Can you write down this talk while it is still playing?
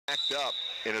backed up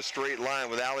in a straight line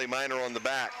with Allye Minor on the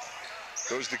back.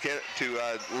 Goes to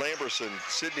Lamberson,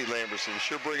 Sydney Lamberson.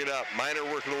 She'll bring it up. Minor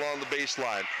working along the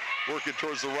baseline, working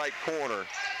towards the right corner.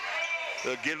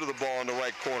 They'll get to the ball in the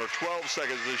right corner. 12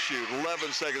 seconds to shoot,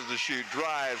 11 seconds to shoot.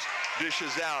 Drives,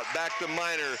 dishes out, back to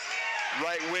Minor.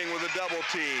 Right wing with a double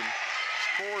team.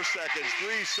 4 seconds,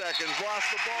 3 seconds, lost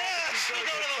the ball. Yes, She's going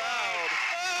to get fouled.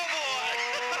 Oh, boy.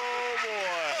 Oh,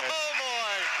 boy. Oh,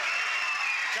 boy.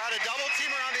 Got a double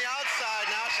teamer on the outside.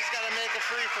 Now she's got to make a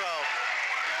free throw.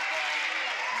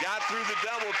 Got through the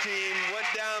double team, went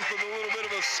down from a little bit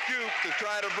of a scoop to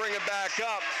try to bring it back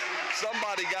up.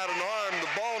 Somebody got an arm. The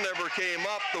ball never came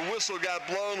up. The whistle got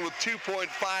blown with 2.5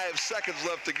 seconds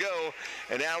left to go,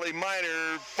 and Allye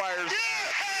Minor fires.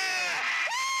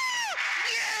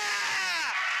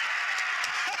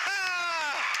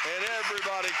 And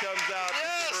everybody comes out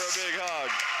for a big hug.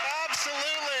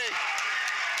 Absolutely.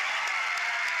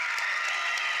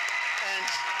 And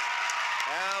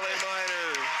Allye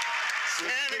Minor.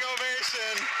 Standing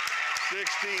ovation. 16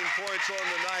 points on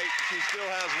the night. She still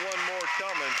has one more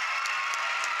coming.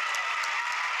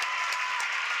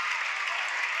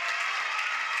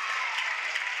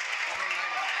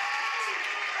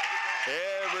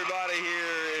 Everybody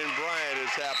here in Bryan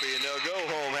is happy, and they'll go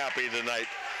home happy tonight.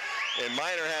 And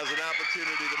Minor has an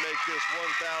opportunity to make this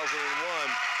 1,001.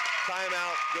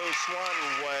 Timeout goes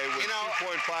Swanton way with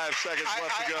 2.5 seconds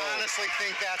left to go. I honestly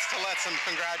think that's to let some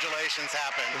congratulations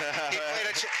happen.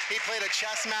 He played a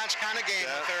chess match kind of game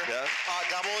with her,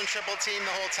 double and triple team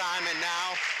the whole time, and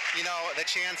now, the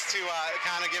chance to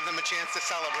kind of give them a chance to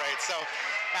celebrate. So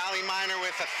Allye Minor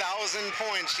with 1,000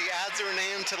 points. She adds her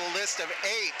name to the list of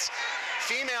 8.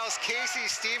 Females, Casey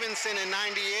Stevenson in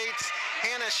 98,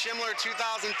 Hannah Schimler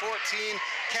 2014,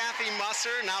 Kathy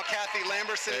Musser, now Kathy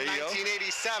Lamberson in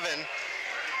 1987.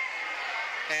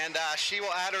 And she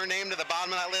will add her name to the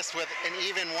bottom of that list with an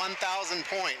even 1,000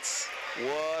 points.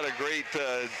 What a great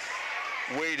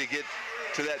way to get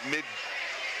to that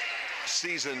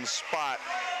mid-season spot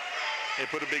and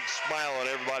put a big smile on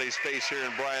everybody's face here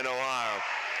in Bryan, Ohio.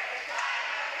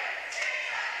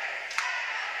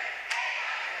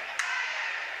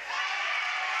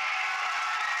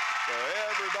 So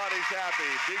everybody's happy.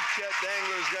 Big Chet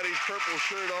Dangler's got his purple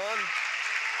shirt on.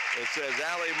 It says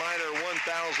Allye Minor 1,000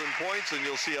 points, and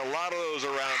you'll see a lot of those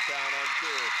around town, I'm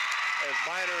sure, as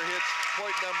Minor hits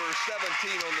point number 17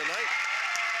 on the night.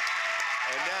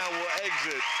 And now we'll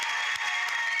exit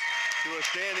to a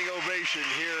standing ovation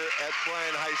here at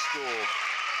Bryan High School.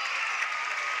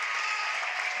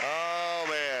 Oh,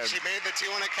 man. She made the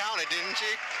 2 and it counted, didn't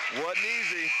she? Wasn't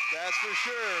easy, that's for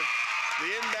sure. The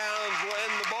inbounds will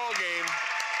end the ball game.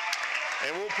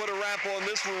 And we'll put a wrap on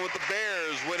this one with the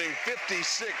Bears winning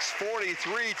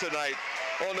 56-43 tonight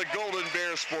on the Golden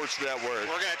Bear Sports Network.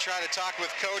 We're going to try to talk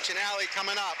with Coach and Allye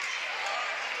coming up.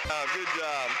 Good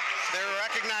job. They're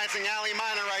recognizing Allye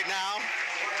Minor right now.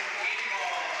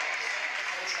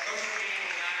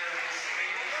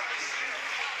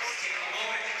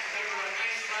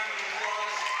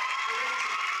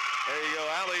 There you go,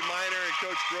 Allye Minor and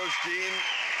Coach Grosjean.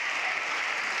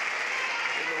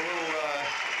 Getting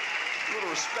a little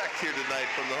respect here tonight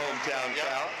from the hometown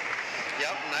crowd.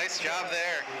 Yep, nice job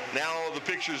there. Now all the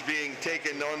pictures being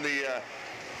taken on the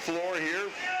floor here,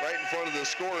 right in front of the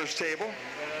scorer's table.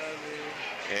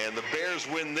 And the Bears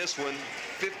win this one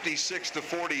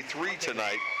 56-43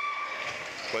 tonight.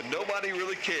 But nobody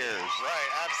really cares.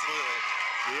 Right, absolutely.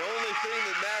 The only thing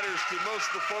that matters to most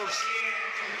of the folks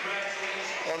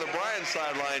on the Bryan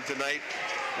sideline tonight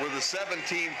were the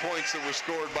 17 points that were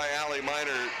scored by Allye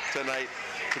Minor tonight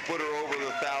to put her over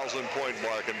the 1,000-point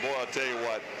mark. And boy, I'll tell you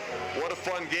what a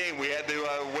fun game. We had to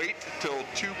wait till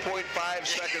 2.5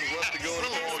 seconds left to go in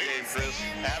the ball game, Chris.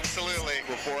 Absolutely.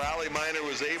 Before Allye Minor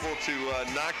was able to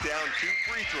knock down 2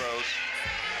 free throws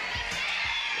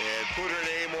and put her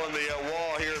name on the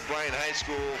wall here at Bryan High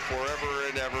School forever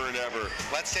and ever and ever.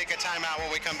 Let's take a timeout.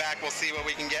 When we come back, we'll see what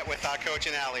we can get with Coach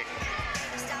and Allye.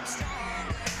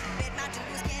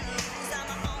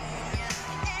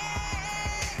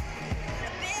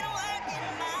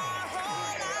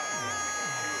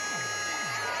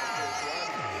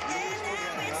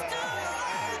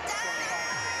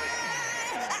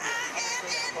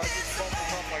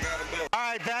 All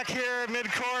right, back here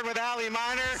mid-court with Allye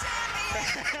Minor.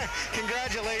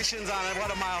 Congratulations on it.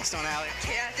 What a milestone, Allye.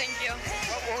 Yeah, thank you.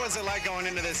 What was it like going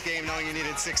into this game knowing you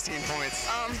needed 16 points?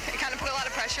 It kind of put a lot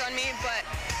of pressure on me, but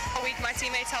all week my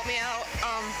teammates helped me out.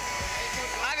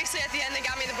 Obviously, at the end, they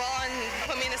got me the ball and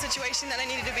put me in the situation that I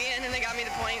needed to be in, and they got me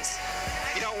the points.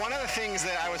 You know, one of the things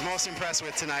that I was most impressed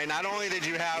with tonight, not only did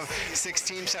you have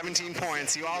 16, 17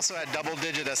 points, you also had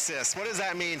double-digit assists. What does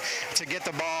that mean to get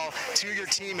the ball to your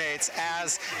teammates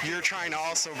as you're trying to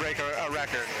also break a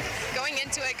record? Going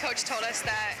into it, Coach told us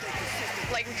that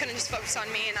we couldn't just focus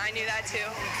on me, and I knew that too.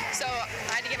 So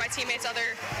I had to get my teammates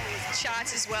other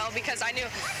shots as well, because I knew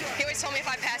he always told me if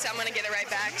I pass it, I'm going to get it right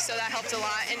back. So that helped a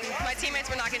lot, and my teammates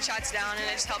were knocking shots down, and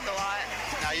it just helped a lot.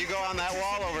 Now you go on that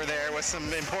wall over there with some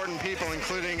important people,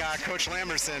 including Coach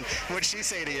Lamberson. What did she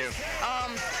say to you?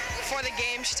 Before the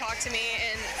game, she talked to me,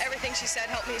 and everything she said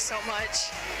helped me so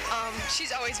much.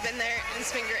 She's always been there, and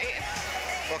it's been great.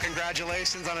 Well,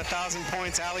 congratulations on 1,000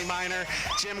 points, Allye Minor.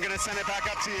 Jim, going to send it back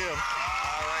up to you.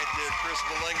 All right, there, Chris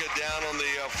Malenga down on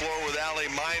the floor with Allye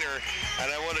Minor,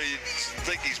 and I want to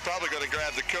think he's probably going to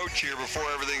grab the coach here before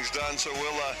everything's done. So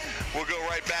we'll go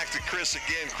right back to Chris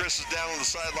again. Chris is down on the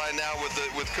sideline now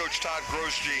with Coach Todd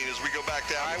Grosjean as we go back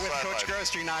down the sideline. With Coach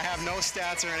Grosjean, I have no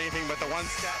stats or anything, but the one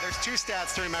stat, there's two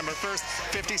stats to remember. First,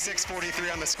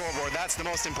 56-43 on the scoreboard. That's the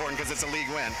most important because it's a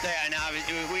league win. Yeah, now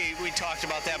we talked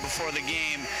about that before the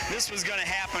game. This was going to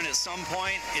happen at some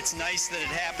point. It's nice that it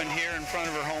happened here in front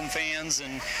of our home fans,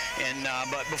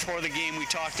 but before the game we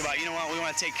talked about, you know what, we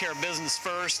want to take care of business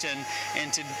first,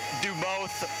 and to do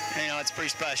both, it's pretty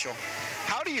special.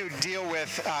 How do you deal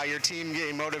with your team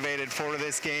getting motivated for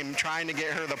this game, trying to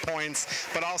get her the points,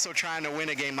 but also trying to win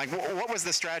a game? Like, what was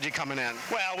the strategy coming in?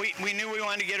 Well, we knew we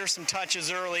wanted to get her some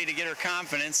touches early to get her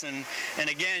confidence, and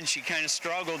again, she kind of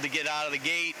struggled to get out of the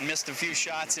gate and missed a few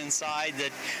shots inside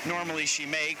that normally she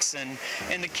makes, and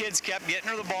the kids kept getting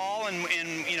her the ball, and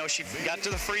she got to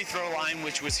the free throw line,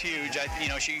 which was huge.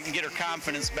 She can get her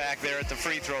confidence back there at the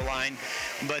free throw line,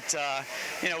 but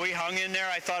we hung in there.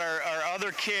 I thought our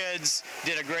other kids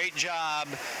did a great job,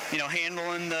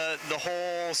 handling the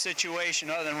whole situation,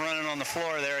 other than running on the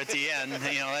floor there at the end.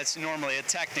 That's normally a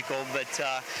technical, but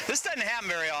this doesn't happen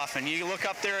very often. You look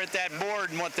up there at that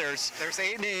board, and there's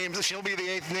 8 names. She'll be the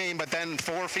 8th name, but then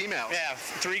 4 females. Yeah,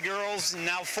 3 girls and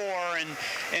now 4,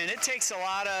 and it takes a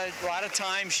lot of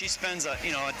time. She spends a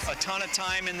ton of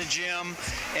time in the gym,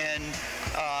 and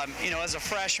as a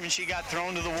freshman, she got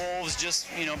thrown to the wolves just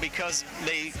because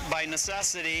by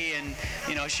necessity, and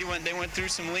they went through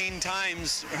some lean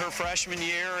times her freshman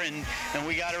year, and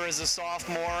we got her as a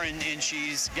sophomore, and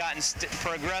she's gotten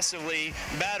progressively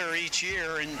better each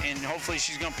year, and hopefully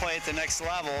she's going to play at the next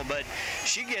level. But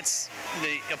she gets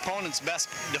the opponent's best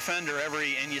defender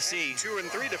and you see 2 and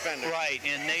 3 defenders, right,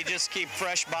 and they just keep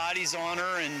fresh bodies on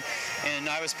her, and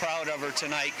I was proud of her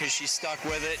tonight because she stuck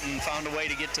with it and found a way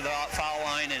to get to the foul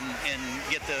line and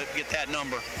get that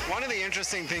number. One of the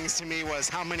interesting things to me was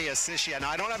how many assists she had. Now,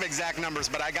 I don't have exact numbers,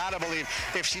 but I gotta believe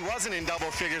if she wasn't in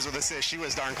double figures with assists, she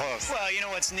was darn close. Well,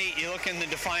 what's neat, you look in the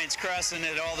Defiance Crescent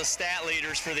at all the stat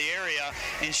leaders for the area,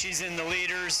 and she's in the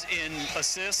leaders in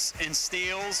assists and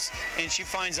steals, and she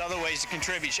finds other ways to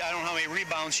contribute. I don't know how many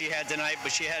rebounds she had tonight,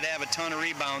 but she had to have a ton of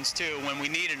rebounds too when we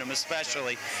needed them,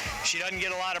 especially. She doesn't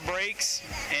get a lot of breaks,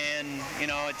 and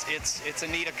it's a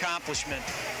neat accomplishment.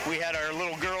 We had our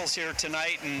little girls here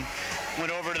tonight, and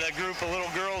went over to the group of little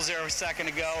girls there a second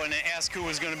ago and asked who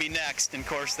was going to be next, and of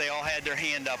course they all had their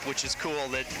hand up, which is cool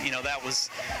that that was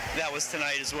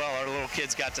tonight as well. Our little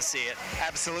kids got to see it.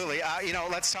 Absolutely.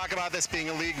 Let's talk about this being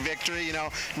a league victory.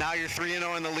 Now you're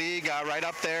 3-0 in the league, right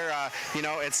up there.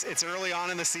 It's early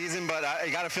on in the season, but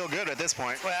you got to feel good at this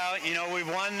point. Well, we've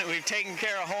won. We've taken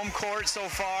care of home court so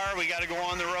far. We got to go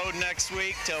on the road next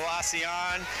week to Allye.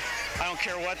 I don't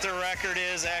care what their record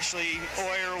is. Ashley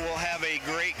Oyer will have a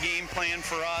great game plan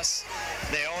for us.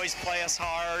 They always play us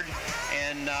hard,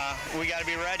 and we got to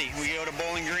be ready. We go to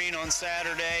Bowling Green on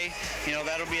Saturday.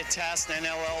 That'll be a test,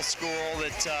 NLL school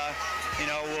that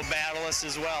will battle us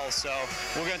as well. So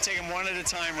we're going to take them one at a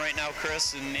time right now,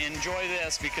 Chris, and enjoy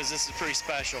this because this is pretty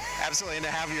special. Absolutely, and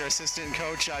to have your assistant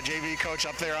coach, JV coach,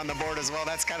 up there on the board as well,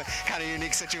 that's kind of a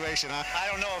unique situation, huh? I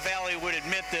don't know if Allye would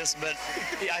admit this, but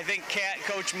I think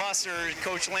Coach Musser,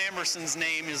 Coach Lamberson's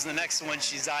name is the next one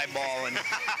she's eyeballing.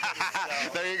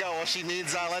 So. There you go. Well, she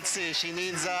needs, let's see, she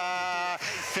needs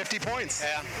 50 points.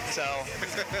 Yeah, so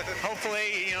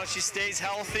hopefully, she stays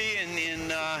healthy,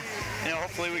 and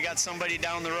hopefully we got somebody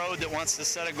down the road that wants to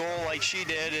set a goal like she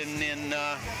did and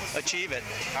achieve it.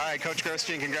 All right, Coach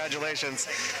Grosjean, congratulations.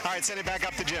 All right, send it back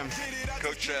up to Jim.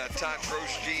 Coach Todd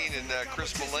Grosjean and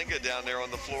Chris Malenga down there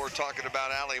on the floor talking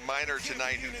about Allye Minor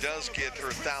tonight, who does get her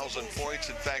 1,000 points.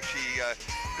 In fact, she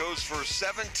goes for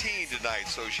 17 tonight,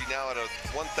 so she now at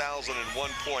 1,001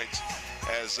 points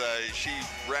as she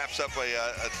wraps up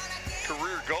a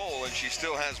career goal, and and she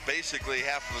still has basically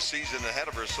half of a season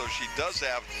ahead of her, so she does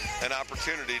have an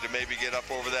opportunity to maybe get up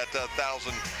over that 1,050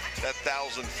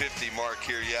 mark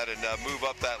here yet, and move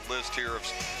up that list here of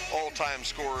all-time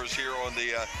scorers here on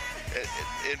the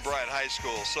in Bryan High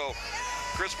School. So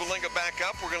Chris Malinga back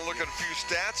up. We're going to look at a few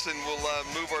stats, and we'll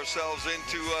move ourselves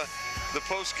into the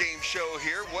post-game show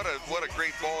here. What a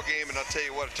great ball game, and I'll tell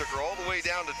you what, it took her all the way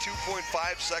down to 2.5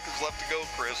 seconds left to go,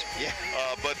 Chris. Yeah.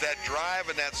 But that drive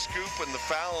and that scoop and the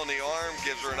foul on the arm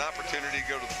gives her an opportunity to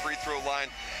go to the free throw line.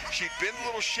 She'd been a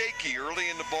little shaky early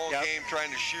in the ball game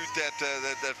trying to shoot that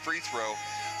free throw.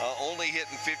 Only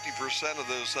hitting 50% of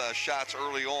those shots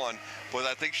early on, but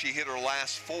I think she hit her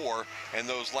last 4, and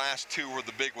those last 2 were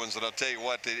the big ones. And I'll tell you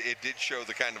what, it did show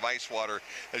the kind of ice water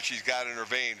that she's got in her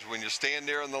veins. When you stand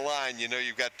there on the line, you know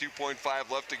you've got 2.5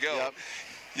 left to go. Yep.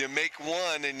 You make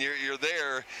one and you're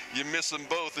there, you miss them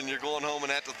both, and you're going home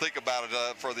and have to think about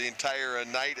it for the entire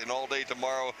night and all day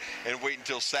tomorrow, and wait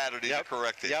until Saturday to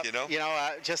correct it. You know.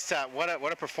 Just what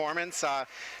a performance.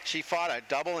 She fought a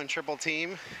double and triple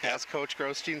team, as Coach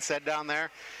Grosjean said down there.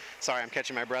 Sorry, I'm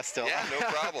catching my breath still. Yeah, no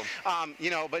problem.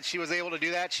 But she was able to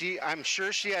do that. I'm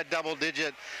sure she had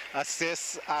double-digit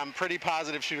assists. I'm pretty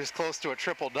positive she was close to a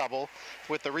triple-double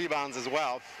with the rebounds as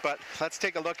well. But let's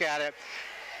take a look at it.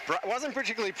 Wasn't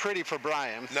particularly pretty for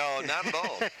Bryan. No, not at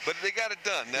all. But they got it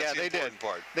done. That's the important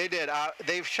part. They did.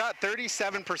 They've shot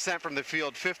 37% from the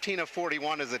field, 15 of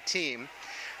 41 as a team.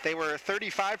 They were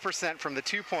 35% from the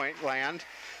two-point land,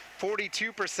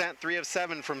 42%, 3 of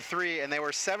 7 from 3, and they were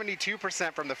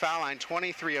 72% from the foul line,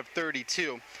 23 of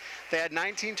 32. They had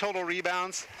 19 total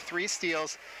rebounds, 3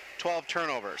 steals, 12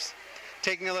 turnovers.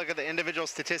 Taking a look at the individual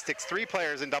statistics, 3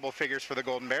 players in double figures for the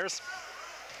Golden Bears.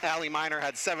 Allye Minor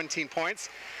had 17 points.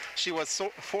 She was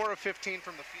 4 of 15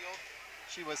 from the field.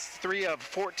 She was 3 of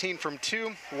 14 from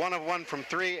 2, 1 of 1 from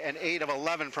 3, and 8 of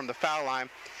 11 from the foul line.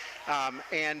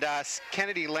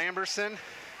 Kennedy Lamberson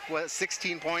was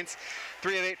 16 points,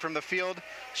 3 of 8 from the field.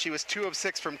 She was 2 of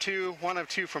 6 from 2, 1 of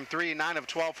 2 from 3, 9 of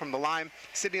 12 from the line.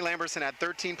 Sydney Lamberson had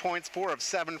 13 points, 4 of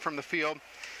 7 from the field,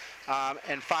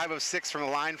 and 5 of 6 from the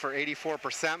line for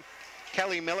 84%.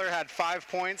 Kelly Miller had 5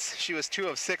 points. She was 2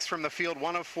 of 6 from the field,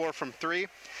 1 of 4 from 3.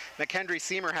 McKendry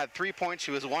Seymour had 3 points.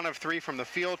 She was 1 of 3 from the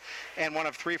field and 1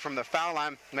 of 3 from the foul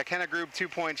line. McKenna Grube, 2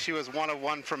 points. She was 1 of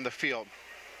 1 from the field.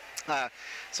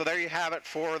 So there you have it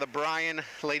for the Bryan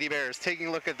Lady Bears. Taking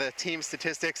a look at the team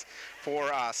statistics for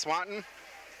Swanton.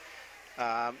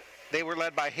 They were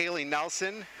led by Haley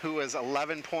Nelson, who was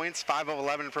 11 points, 5 of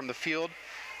 11 from the field,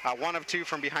 1 of 2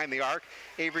 from behind the arc.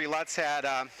 Avery Lutz had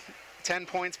 10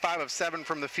 points, 5 of 7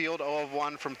 from the field, 0 of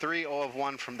 1 from 3, 0 of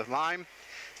 1 from the line.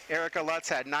 Erica Lutz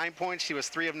had 9 points. She was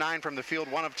 3 of 9 from the field,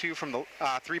 1 of 2 from the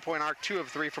three-point arc, 2 of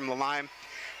 3 from the line.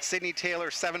 Sydney Taylor,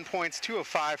 7 points, 2 of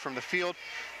 5 from the field,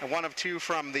 and 1 of 2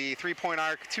 from the three-point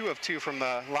arc, 2 of 2 from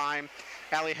the line.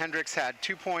 Allie Hendricks had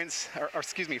 4 points.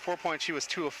 She was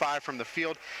 2 of 5 from the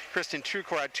field. Kristen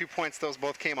Trucor had 2 points. Those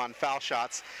both came on foul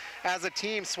shots. As a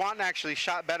team, Swanton actually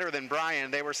shot better than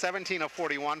Bryan. They were 17 of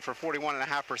 41 for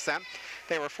 41.5%.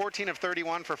 They were 14 of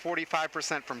 31 for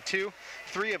 45% from 2,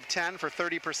 3 of 10 for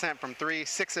 30% from 3,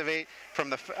 6 of 8 from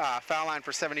the foul line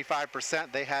for 75%.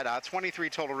 They had 23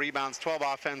 total rebounds, 12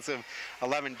 offensive,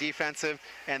 11 defensive,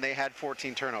 and they had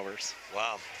 14 turnovers.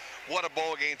 Wow. What a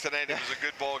ball game tonight. It was a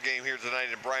good ball game here tonight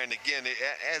in Bryan. Again,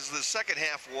 as the second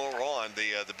half wore on,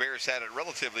 the Bears had it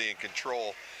relatively in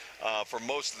control for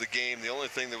most of the game. The only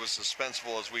thing that was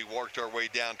suspenseful as we worked our way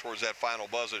down towards that final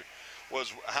buzzer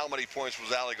was how many points was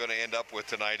Allye going to end up with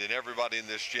tonight. And everybody in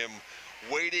this gym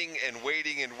waiting and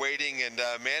waiting and waiting, and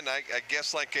man, I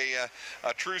guess like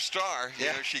a true star, you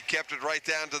know, she kept it right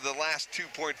down to the last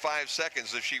 2.5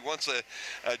 seconds. If she wants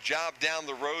a job down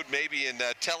the road, maybe in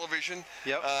television,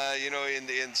 you know,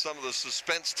 in some of the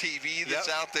suspense TV that's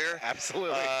out there,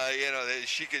 absolutely, you know,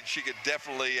 she could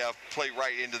definitely play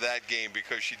right into that game,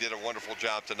 because she did a wonderful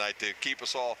job tonight to keep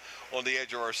us all on the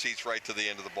edge of our seats right to the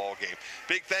end of the ball game.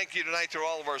 Big thank you tonight to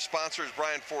all of our sponsors: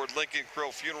 Bryan Ford Lincoln,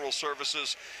 Krill Funeral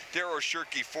Services, Darrow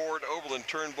Shirkey Ford, Oberlin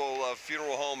Turnbull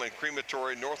Funeral Home and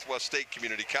Crematory, Northwest State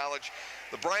Community College,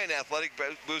 the Bryan Athletic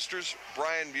Boosters,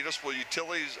 Bryan Municipal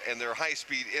Utilities and their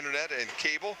high-speed internet and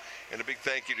cable, and a big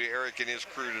thank you to Eric and his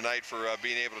crew tonight for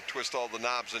being able to twist all the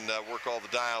knobs and work all the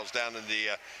dials down in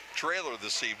the trailer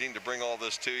this evening to bring all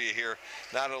this to you here,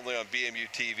 not only on BMU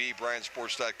TV,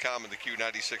 BryanSports.com, and the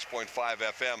Q96.5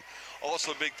 FM.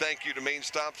 Also, a big thank you to Main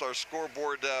Stops, our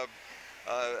scoreboard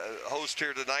host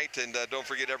here tonight. And don't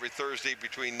forget, every Thursday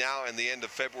between now and the end of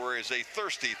February is a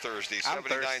Thirsty Thursday.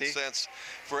 79 cents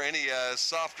for any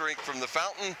soft drink from the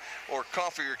fountain or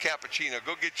coffee or cappuccino.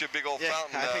 Go get you a big old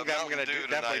fountain. I think I'm going to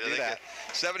definitely do that.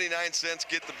 79 cents,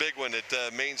 get the big one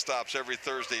at Main Stops every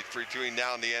Thursday between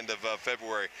now and the end of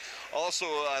February. Also,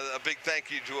 a big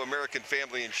thank you to American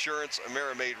Family Insurance,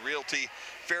 AmeriMade Realty,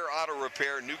 Fair Auto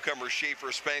Repair, Newcomer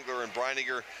Schaefer, Spangler and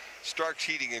Breininger, Starks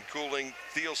Heating and Cooling,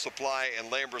 Thiel Supply,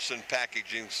 and Lamberson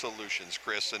Packaging Solutions,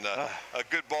 Chris. And a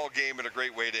good ball game and a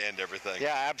great way to end everything.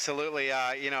 Yeah, absolutely.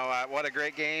 What a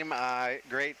great game.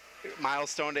 Great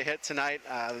milestone to hit tonight.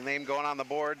 The name going on the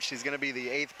board. She's going to be the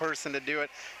 8th person to do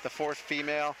it, the 4th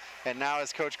female. And now,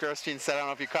 as Coach Grosjean said, I don't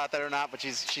know if you caught that or not, but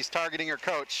she's targeting her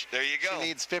coach. There you go. She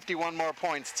needs 51 more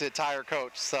points to tie her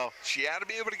coach. So she ought to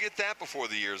be able to get that before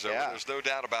the year's over. Yeah. There's no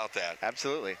doubt about that.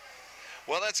 Absolutely.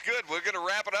 Well, that's good. We're going to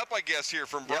wrap it up, I guess, here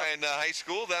from Bryan High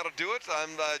School. That'll do it. I'm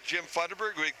Jim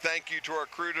Funderburg. Big thank you to our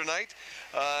crew tonight,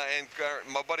 and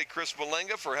my buddy Chris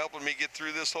Malenga for helping me get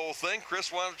through this whole thing.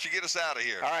 Chris, why don't you get us out of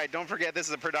here? All right, don't forget, this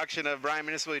is a production of Bryan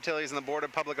Municipal Utilities and the Board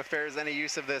of Public Affairs. Any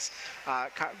use of this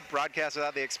broadcast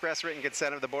without the express written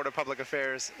consent of the Board of Public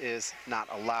Affairs is not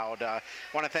allowed.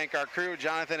 Want to thank our crew,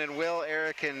 Jonathan and Will,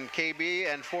 Eric and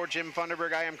KB, and for Jim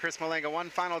Funderburg, I am Chris Malenga.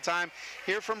 One final time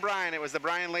here from Bryan. It was the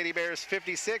Bryan Lady Bears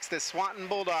 56, the Swanton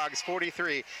Bulldogs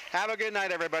 43. Have a good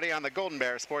night, everybody, on the Golden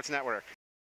Bear Sports Network.